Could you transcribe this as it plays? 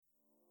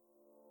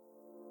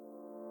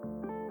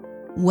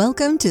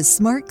Welcome to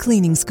Smart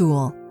Cleaning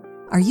School.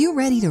 Are you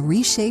ready to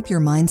reshape your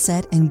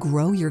mindset and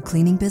grow your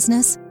cleaning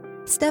business?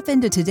 Step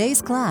into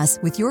today's class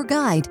with your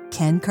guide,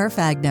 Ken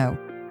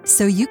Carfagno,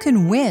 so you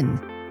can win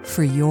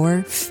for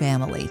your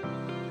family.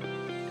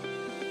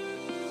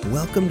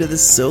 Welcome to the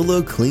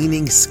Solo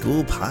Cleaning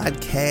School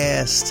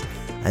podcast.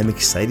 I'm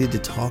excited to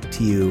talk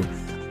to you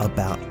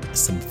about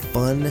some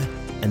fun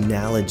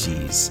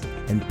analogies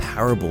and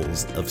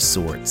parables of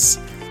sorts.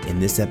 In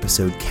this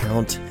episode,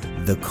 count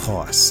the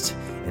cost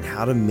and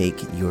how to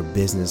make your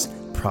business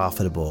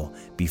profitable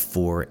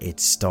before it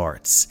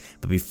starts.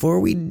 But before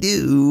we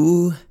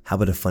do, how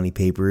about a Funny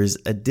Papers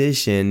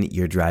edition?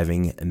 Your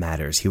driving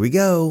matters. Here we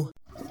go.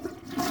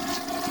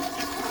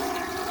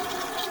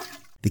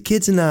 The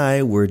kids and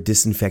I were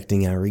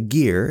disinfecting our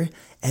gear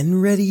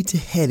and ready to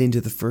head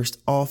into the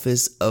first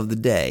office of the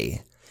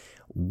day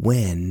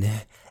when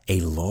a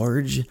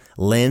large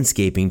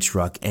landscaping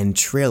truck and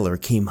trailer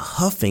came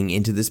huffing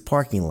into this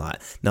parking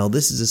lot. Now,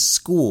 this is a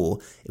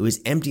school. It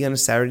was empty on a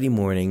Saturday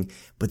morning,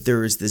 but there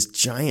was this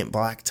giant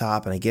black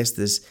top, and I guess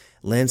this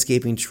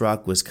landscaping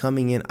truck was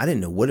coming in. I didn't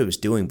know what it was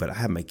doing, but I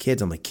had my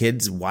kids. I'm like,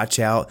 kids, watch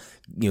out.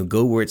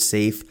 Go where it's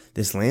safe.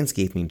 This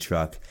landscaping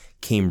truck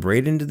came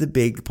right into the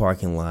big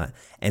parking lot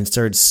and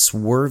started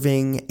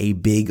swerving a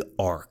big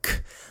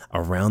arc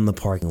around the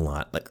parking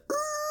lot, like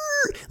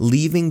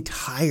leaving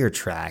tire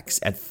tracks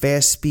at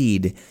fast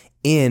speed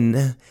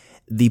in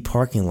the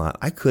parking lot.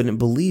 I couldn't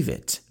believe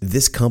it.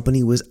 This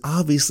company was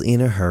obviously in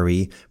a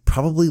hurry,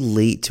 probably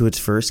late to its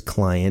first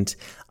client.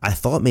 I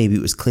thought maybe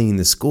it was cleaning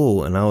the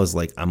school, and I was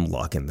like, I'm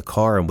locking the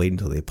car and waiting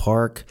until they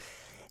park.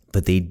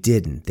 But they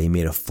didn't. They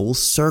made a full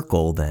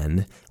circle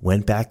then,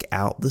 went back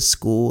out the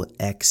school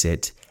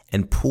exit,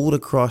 and pulled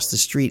across the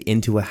street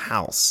into a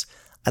house.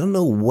 I don't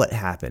know what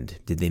happened.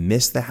 Did they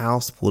miss the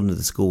house, pulled into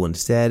the school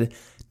instead?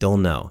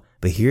 Don't know.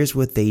 But here's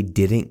what they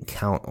didn't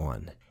count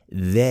on.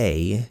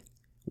 They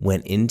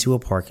went into a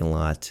parking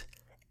lot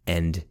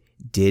and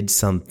did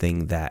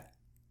something that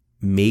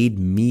made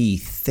me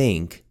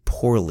think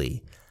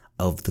poorly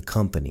of the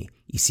company.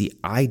 You see,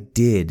 I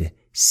did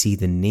see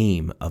the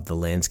name of the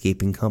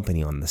landscaping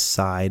company on the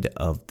side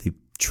of the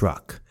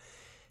truck.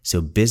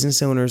 So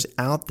business owners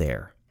out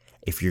there,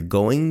 if you're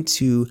going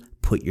to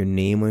put your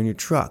name on your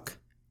truck,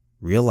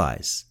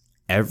 realize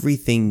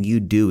everything you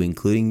do,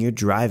 including your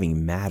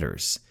driving,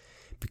 matters,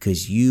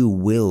 because you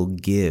will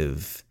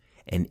give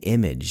an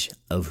image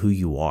of who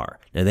you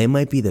are. Now, they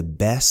might be the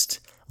best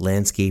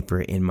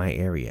landscaper in my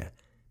area,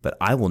 but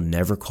I will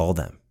never call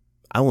them.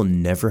 I will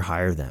never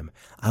hire them.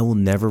 I will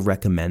never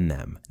recommend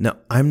them. Now,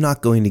 I'm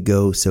not going to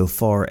go so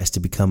far as to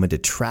become a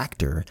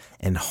detractor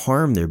and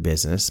harm their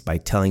business by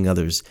telling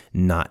others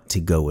not to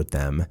go with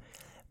them.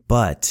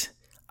 But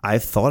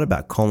I've thought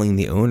about calling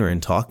the owner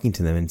and talking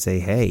to them and say,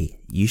 hey,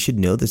 you should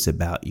know this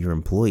about your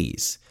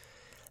employees,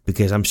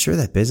 because I'm sure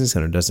that business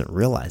owner doesn't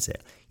realize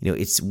it.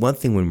 It's one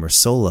thing when we're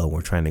solo,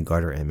 we're trying to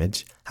guard our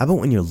image. How about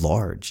when you're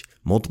large,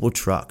 multiple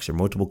trucks or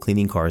multiple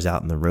cleaning cars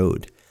out on the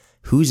road?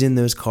 Who's in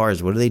those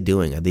cars? What are they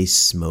doing? Are they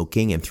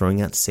smoking and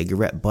throwing out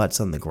cigarette butts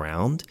on the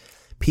ground?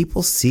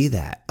 People see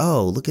that.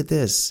 Oh, look at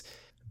this.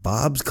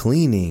 Bob's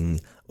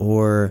Cleaning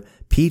or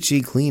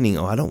Peachy Cleaning.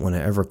 Oh, I don't want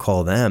to ever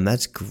call them.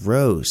 That's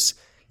gross.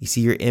 You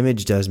see, your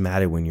image does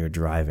matter when you're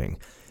driving.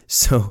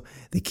 So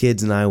the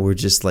kids and I were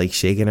just like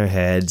shaking our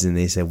heads, and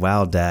they said,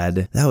 wow,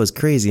 Dad, that was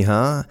crazy,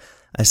 huh?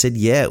 I said,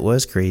 yeah, it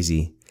was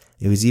crazy.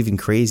 It was even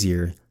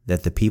crazier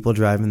that the people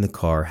driving the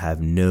car have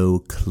no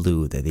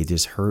clue that they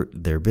just hurt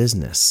their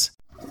business.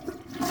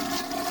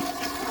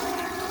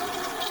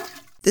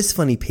 This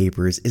Funny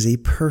Papers is a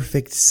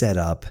perfect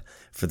setup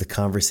for the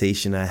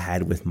conversation I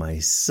had with my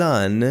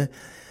son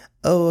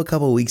a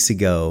couple weeks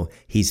ago.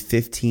 He's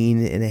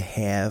 15 and a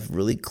half,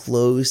 really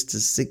close to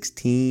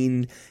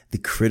 16, the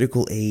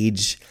critical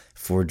age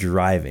for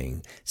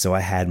driving. So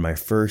I had my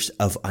first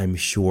of, I'm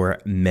sure,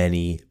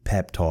 many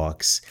pep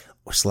talks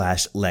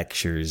 /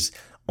 lectures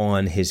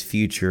on his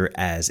future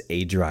as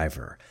a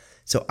driver.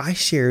 So I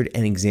shared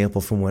an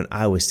example from when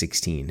I was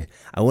 16.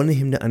 I wanted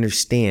him to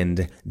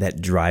understand that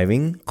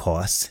driving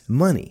costs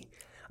money.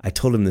 I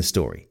told him the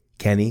story.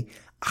 Kenny,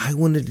 I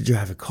wanted to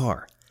drive a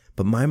car,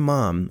 but my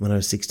mom, when I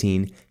was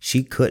 16,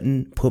 she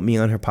couldn't put me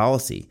on her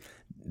policy.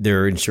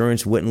 Their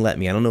insurance wouldn't let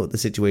me. I don't know what the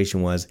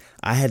situation was.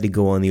 I had to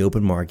go on the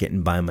open market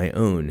and buy my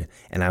own.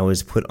 And I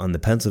was put on the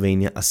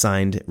Pennsylvania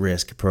Assigned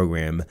Risk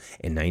Program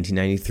in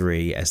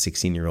 1993 as a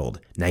 16-year-old.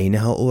 Now you know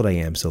how old I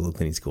am, Solo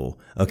Cleaning School.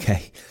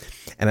 Okay.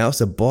 And I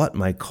also bought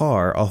my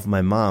car off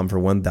my mom for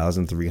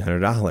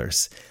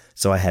 $1,300.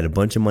 So I had a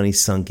bunch of money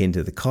sunk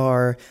into the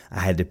car. I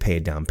had to pay a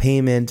down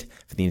payment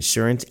for the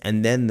insurance.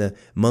 And then the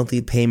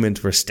monthly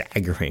payments were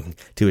staggering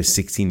to a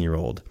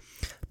 16-year-old.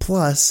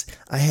 Plus,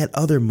 I had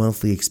other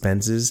monthly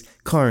expenses,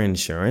 car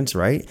insurance,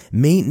 right?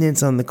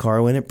 Maintenance on the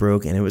car when it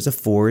broke, and it was a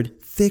Ford,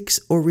 fix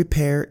or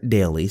repair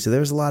daily. So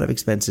there was a lot of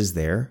expenses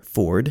there,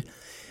 Ford,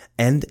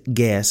 and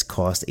gas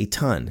cost a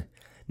ton.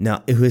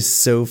 Now, it was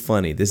so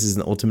funny. This is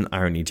an ultimate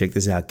irony. Check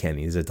this out,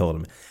 Kenny, as I told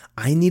him.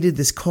 I needed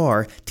this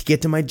car to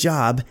get to my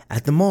job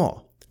at the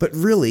mall. But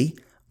really,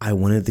 I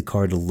wanted the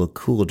car to look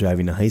cool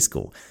driving to high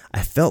school.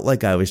 I felt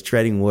like I was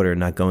treading water and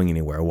not going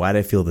anywhere. Why did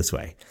I feel this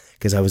way?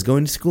 Because I was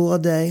going to school all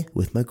day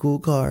with my cool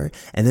car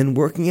and then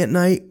working at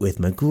night with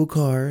my cool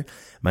car.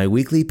 My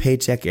weekly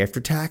paycheck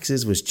after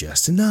taxes was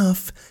just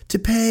enough to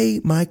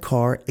pay my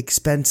car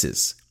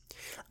expenses.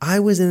 I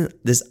was in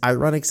this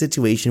ironic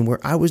situation where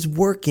I was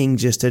working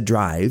just to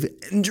drive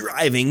and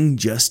driving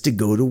just to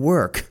go to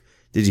work.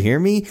 Did you hear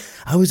me?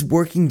 I was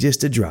working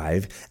just to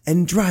drive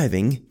and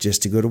driving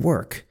just to go to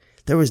work.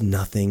 There was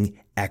nothing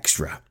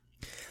extra.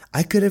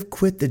 I could have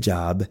quit the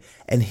job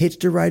and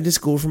hitched a ride to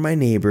school for my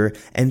neighbor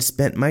and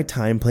spent my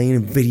time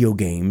playing video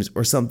games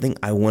or something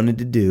I wanted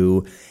to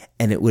do,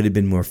 and it would have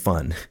been more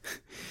fun.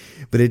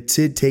 But it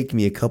did take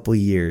me a couple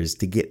years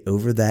to get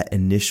over that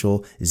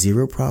initial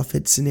zero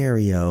profit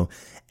scenario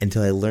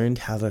until I learned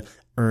how to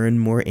earn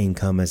more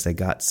income as I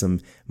got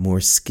some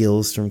more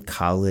skills from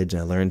college.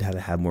 I learned how to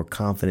have more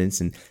confidence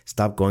and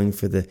stop going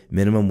for the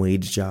minimum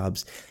wage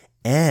jobs.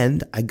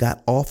 And I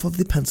got off of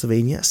the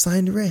Pennsylvania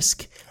assigned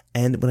risk.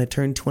 And when I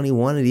turned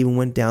 21, it even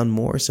went down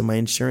more. So my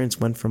insurance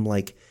went from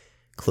like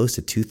close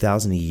to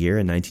 $2,000 a year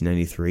in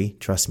 1993.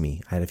 Trust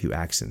me, I had a few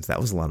accidents.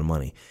 That was a lot of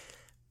money.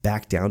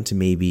 Back down to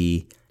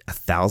maybe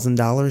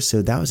 $1,000.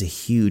 So that was a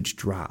huge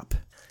drop.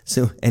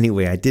 So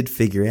anyway, I did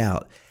figure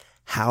out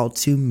how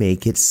to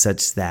make it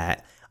such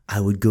that I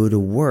would go to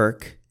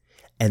work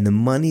and the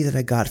money that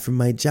I got from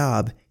my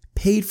job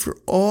paid for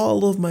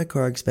all of my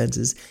car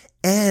expenses,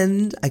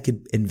 and I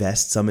could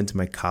invest some into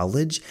my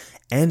college,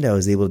 and I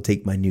was able to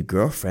take my new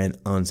girlfriend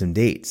on some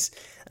dates.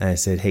 And I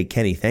said, hey,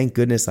 Kenny, thank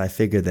goodness I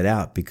figured that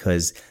out,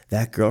 because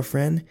that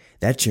girlfriend,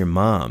 that's your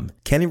mom.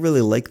 Kenny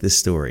really liked this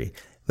story,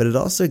 but it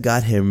also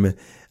got him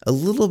a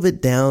little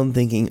bit down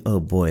thinking, oh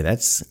boy,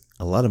 that's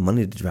a lot of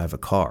money to drive a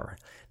car.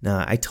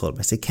 Now, I told him,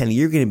 I said, Kenny,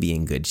 you're going to be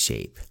in good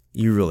shape.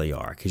 You really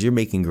are, because you're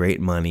making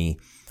great money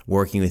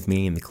working with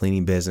me in the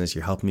cleaning business.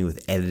 You're helping me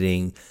with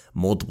editing,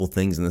 multiple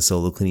things in the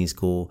solo cleaning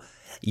school.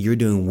 You're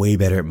doing way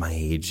better at my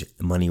age,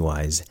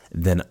 money-wise,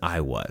 than I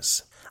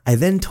was. I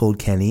then told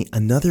Kenny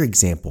another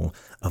example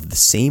of the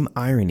same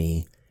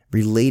irony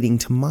relating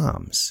to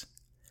moms.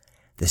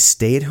 The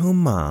stay-at-home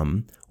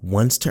mom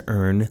wants to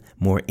earn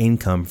more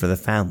income for the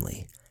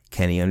family.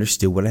 Kenny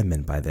understood what I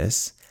meant by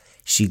this.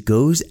 She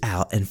goes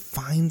out and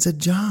finds a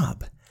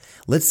job.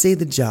 Let's say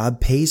the job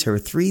pays her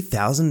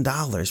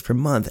 $3,000 per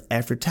month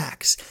after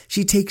tax.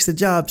 She takes the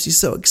job. She's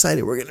so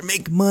excited. We're going to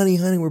make money,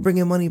 honey. We're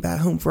bringing money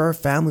back home for our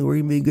family. We're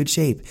going to be in good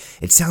shape.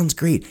 It sounds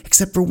great,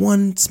 except for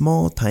one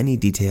small, tiny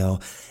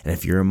detail. And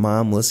if you're a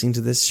mom listening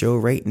to this show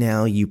right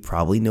now, you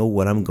probably know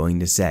what I'm going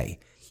to say.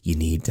 You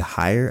need to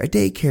hire a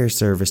daycare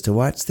service to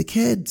watch the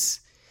kids.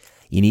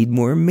 You need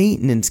more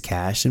maintenance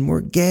cash and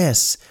more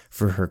gas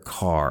for her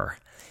car.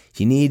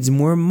 She needs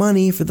more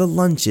money for the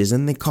lunches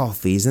and the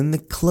coffees and the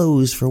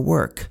clothes for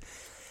work.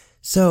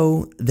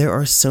 So there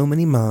are so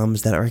many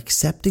moms that are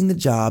accepting the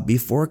job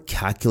before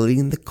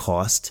calculating the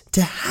cost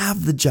to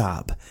have the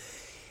job.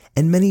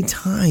 And many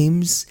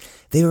times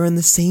they are in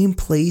the same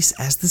place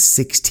as the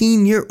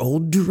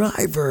 16-year-old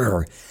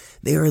driver.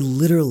 They are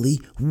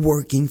literally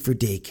working for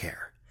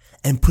daycare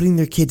and putting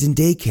their kids in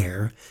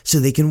daycare so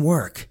they can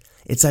work.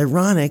 It's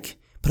ironic,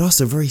 but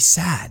also very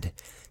sad.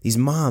 These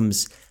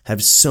moms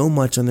have so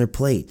much on their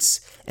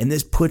plates, and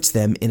this puts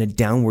them in a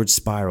downward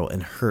spiral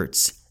and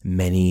hurts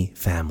many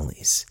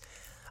families.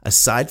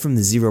 Aside from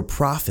the zero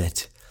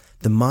profit,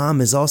 the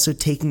mom is also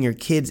taking her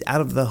kids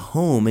out of the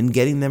home and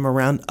getting them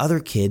around other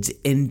kids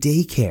in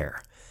daycare.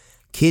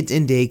 Kids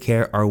in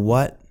daycare are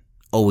what?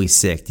 Always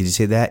sick. Did you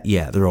say that?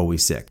 Yeah, they're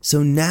always sick.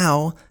 So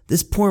now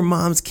this poor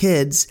mom's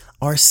kids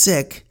are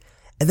sick,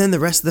 and then the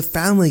rest of the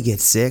family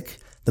gets sick.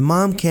 The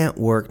mom can't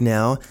work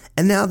now,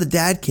 and now the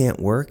dad can't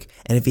work,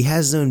 and if he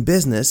has his own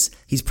business,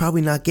 he's probably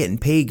not getting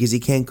paid because he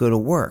can't go to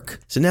work.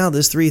 So now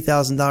this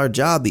 $3,000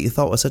 job that you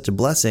thought was such a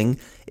blessing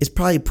is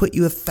probably put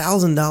you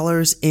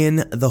 $1,000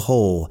 in the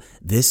hole.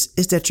 This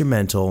is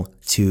detrimental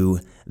to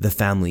the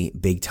family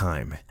big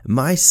time.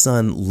 My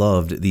son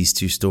loved these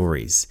two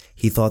stories.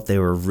 He thought they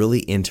were really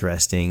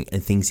interesting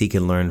and things he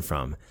could learn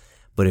from.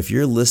 But if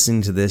you're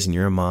listening to this and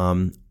you're a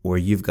mom, or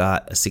you've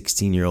got a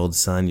 16-year-old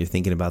son, you're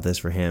thinking about this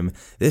for him,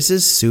 this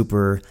is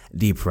super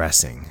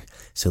depressing.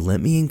 So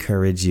let me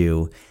encourage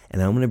you,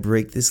 and I'm going to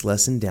break this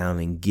lesson down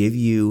and give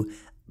you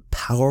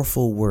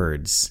powerful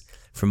words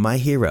from my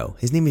hero.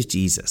 His name is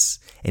Jesus.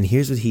 And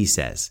here's what he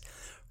says.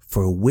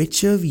 For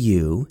which of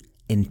you,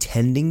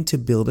 intending to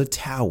build a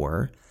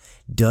tower,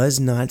 does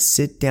not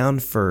sit down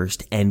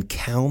first and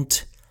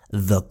count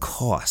the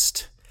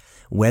cost,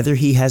 whether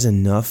he has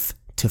enough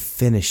to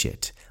finish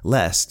it,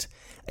 lest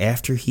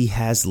after he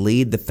has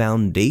laid the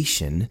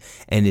foundation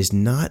and is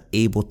not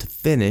able to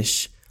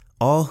finish,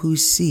 all who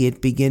see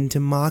it begin to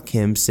mock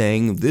him,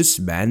 saying, this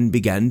man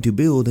began to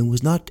build and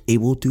was not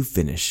able to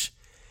finish.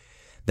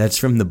 That's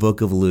from the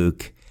book of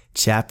Luke,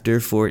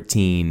 chapter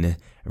 14,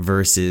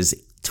 verses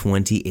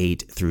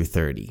 28 through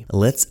 30.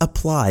 Let's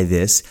apply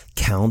this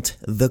count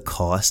the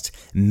cost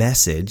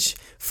message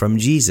from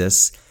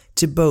Jesus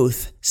to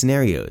both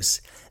scenarios.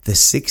 The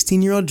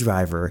 16-year-old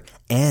driver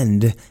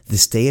and the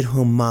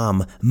stay-at-home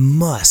mom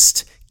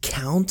must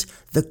count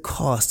the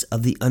cost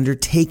of the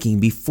undertaking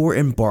before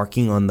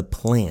embarking on the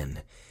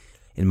plan.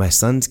 In my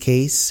son's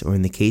case, or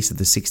in the case of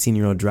the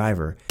 16-year-old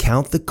driver,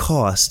 count the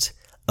cost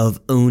of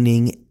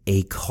owning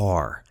a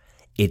car.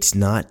 It's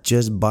not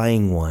just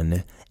buying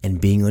one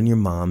and being on your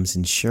mom's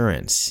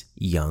insurance,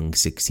 young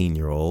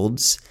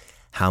 16-year-olds.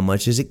 How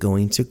much is it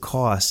going to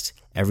cost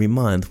every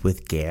month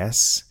with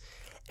gas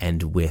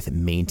and with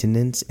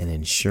maintenance and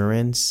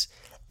insurance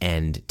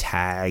and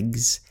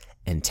tags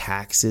and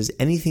taxes,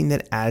 anything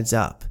that adds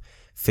up?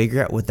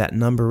 Figure out what that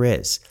number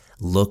is.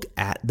 Look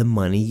at the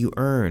money you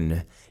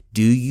earn.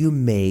 Do you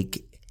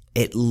make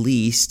at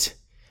least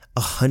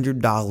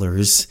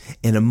 $100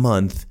 in a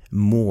month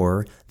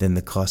more than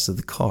the cost of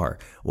the car?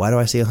 Why do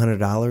I say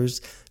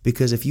 $100?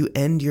 Because if you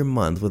end your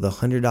month with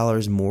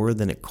 $100 more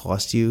than it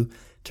cost you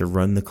to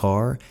run the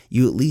car,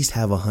 you at least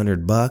have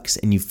 $100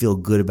 and you feel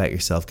good about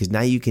yourself, because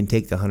now you can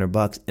take the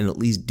 $100 and at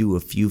least do a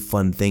few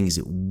fun things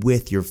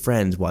with your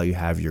friends while you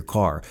have your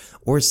car,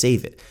 or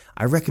save it.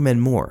 I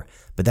recommend more,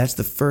 but that's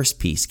the first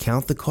piece.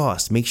 Count the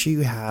cost. Make sure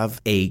you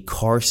have a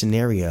car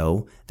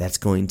scenario that's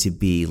going to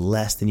be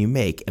less than you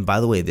make. And by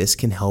the way, this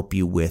can help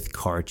you with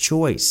car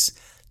choice.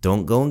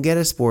 Don't go and get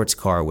a sports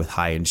car with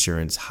high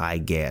insurance, high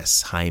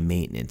gas, high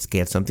maintenance.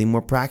 Get something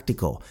more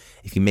practical.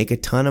 If you make a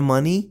ton of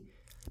money,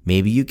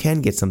 maybe you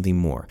can get something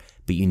more,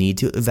 but you need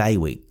to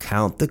evaluate,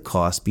 count the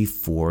cost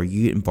before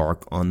you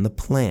embark on the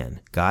plan.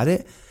 Got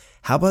it?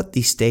 How about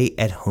the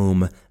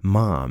stay-at-home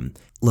mom?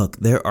 Look,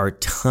 there are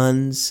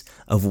tons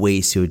of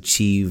ways to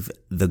achieve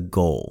the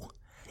goal.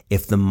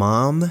 If the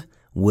mom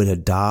would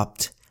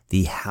adopt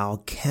the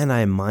how can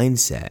I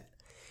mindset,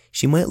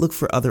 she might look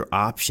for other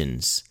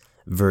options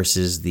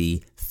versus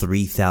the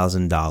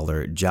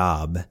 $3,000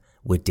 job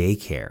with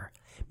daycare.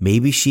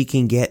 Maybe she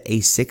can get a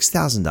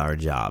 $6,000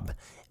 job,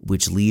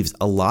 which leaves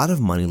a lot of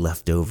money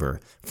left over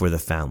for the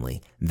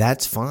family.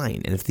 That's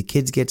fine. And if the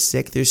kids get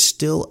sick, there's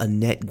still a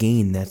net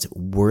gain that's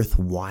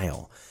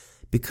worthwhile.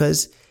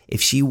 Because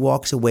if she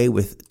walks away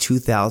with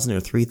 $2,000 or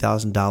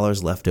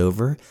 $3,000 left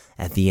over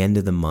at the end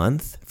of the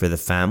month for the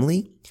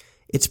family,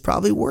 it's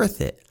probably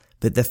worth it.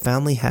 But the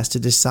family has to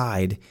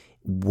decide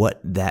what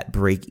that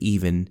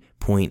break-even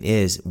point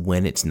is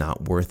when it's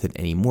not worth it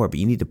anymore. But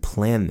you need to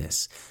plan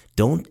this.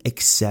 Don't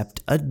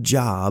accept a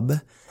job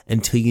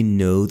until you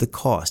know the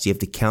cost. You have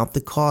to count the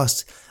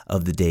cost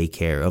of the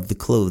daycare, of the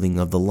clothing,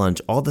 of the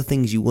lunch, all the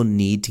things you will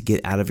need to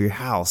get out of your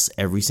house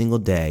every single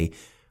day,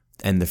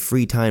 and the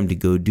free time to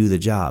go do the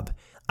job.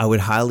 I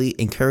would highly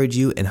encourage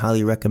you and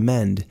highly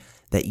recommend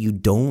that you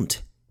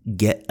don't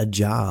get a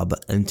job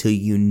until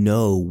you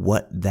know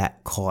what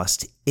that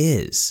cost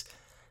is.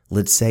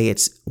 Let's say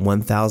it's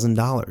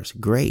 $1,000.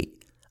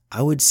 Great.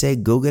 I would say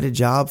go get a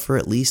job for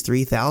at least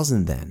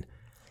 $3,000 then.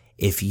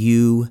 If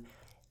you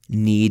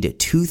need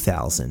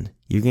 $2,000,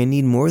 you're going to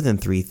need more than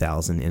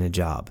 $3,000 in a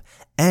job.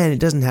 And it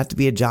doesn't have to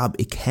be a job.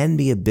 It can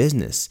be a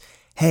business.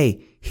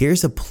 Hey,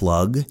 here's a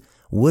plug.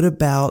 What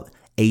about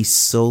a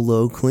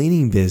solo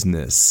cleaning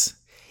business?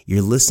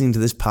 You're listening to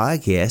this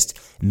podcast.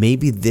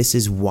 Maybe this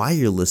is why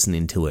you're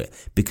listening to it,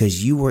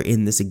 because you are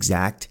in this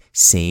exact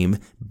same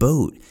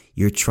boat.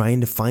 You're trying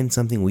to find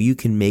something where you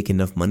can make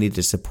enough money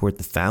to support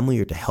the family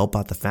or to help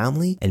out the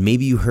family. And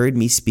maybe you heard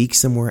me speak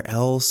somewhere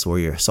else, or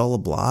you saw a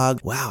blog.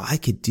 Wow, I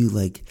could do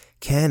like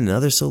Ken and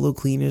other solo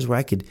cleaners where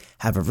I could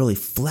have a really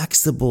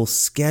flexible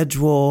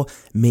schedule,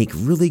 make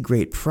really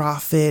great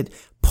profit,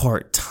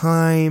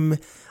 part-time.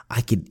 I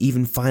could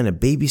even find a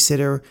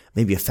babysitter,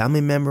 maybe a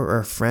family member or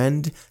a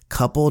friend,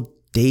 couple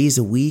days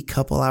a week,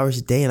 couple hours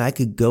a day, and I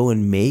could go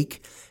and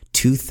make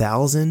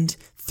 $2,000,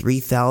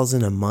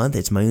 $3,000 a month.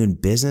 It's my own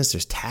business.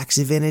 There's tax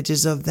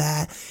advantages of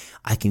that.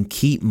 I can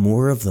keep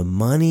more of the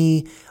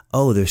money.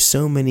 Oh, there's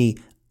so many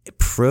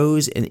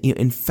pros. And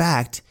in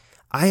fact,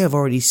 I have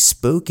already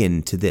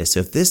spoken to this.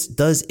 So if this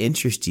does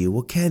interest you,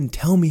 well, Ken,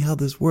 tell me how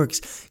this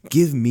works.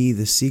 Give me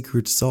the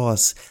secret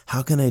sauce.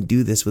 How can I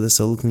do this with a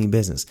solo cleaning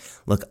business?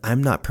 Look,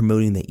 I'm not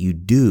promoting that you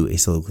do a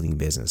solo cleaning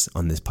business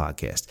on this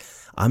podcast.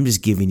 I'm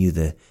just giving you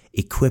the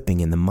equipping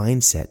and the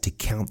mindset to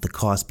count the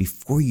cost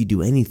before you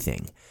do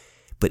anything.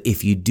 But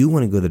if you do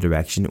want to go the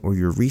direction, or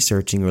you're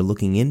researching or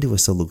looking into a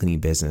solo cleaning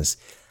business,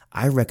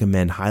 I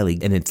recommend highly,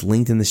 and it's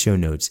linked in the show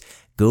notes,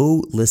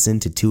 go listen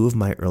to 2 of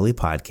my early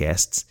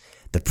podcasts,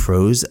 The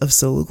Pros of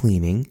Solo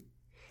Cleaning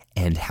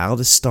and How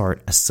to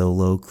Start a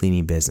Solo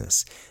Cleaning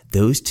Business.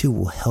 Those 2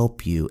 will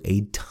help you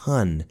a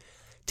ton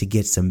to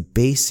get some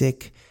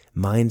basic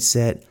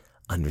mindset,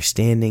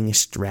 understanding,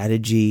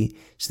 strategy,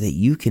 so that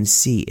you can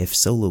see if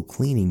solo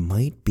cleaning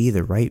might be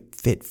the right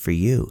fit for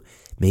you.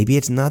 Maybe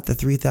it's not the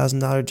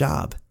 $3,000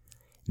 job.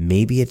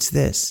 Maybe it's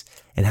this.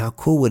 And how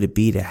cool would it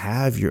be to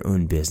have your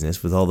own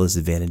business with all those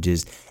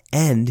advantages?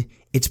 And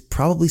it's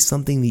probably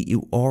something that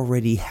you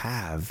already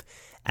have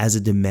as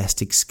a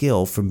domestic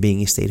skill from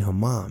being a stay-at-home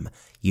mom.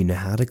 You know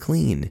how to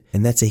clean.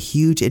 And that's a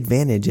huge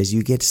advantage as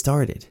you get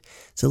started.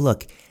 So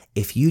look,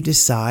 if you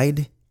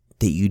decide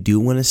that you do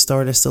want to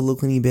start a solo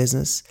cleaning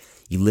business,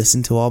 you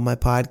listen to all my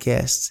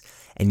podcasts,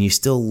 and you're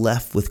still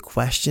left with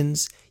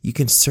questions, you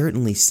can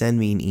certainly send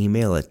me an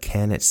email at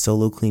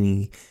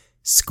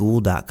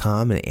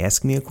ken@solocleaningschool.com and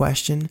ask me a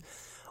question.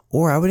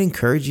 Or I would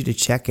encourage you to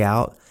check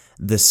out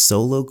the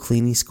Solo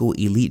Cleaning School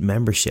Elite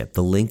membership.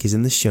 The link is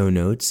in the show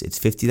notes. It's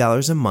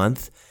 $50 a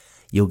month.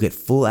 You'll get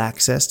full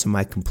access to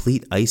my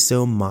complete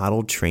ISO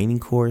model training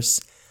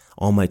course,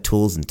 all my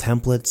tools and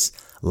templates,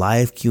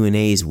 live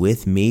Q&As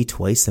with me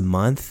twice a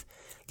month,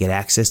 get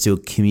access to a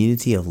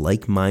community of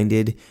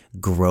like-minded,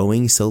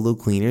 growing solo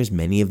cleaners,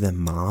 many of them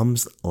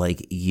moms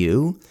like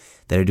you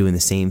that are doing the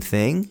same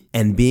thing.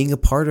 And being a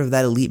part of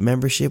that elite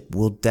membership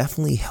will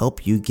definitely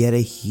help you get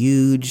a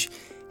huge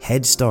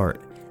head start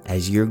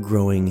as you're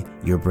growing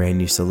your brand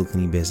new solo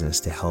cleaning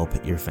business to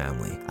help your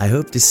family. I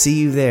hope to see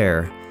you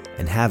there,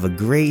 and have a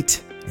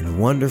great and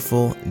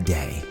wonderful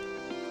day.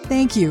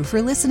 Thank you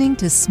for listening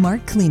to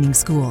Smart Cleaning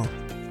School.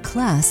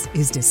 Class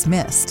is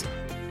dismissed.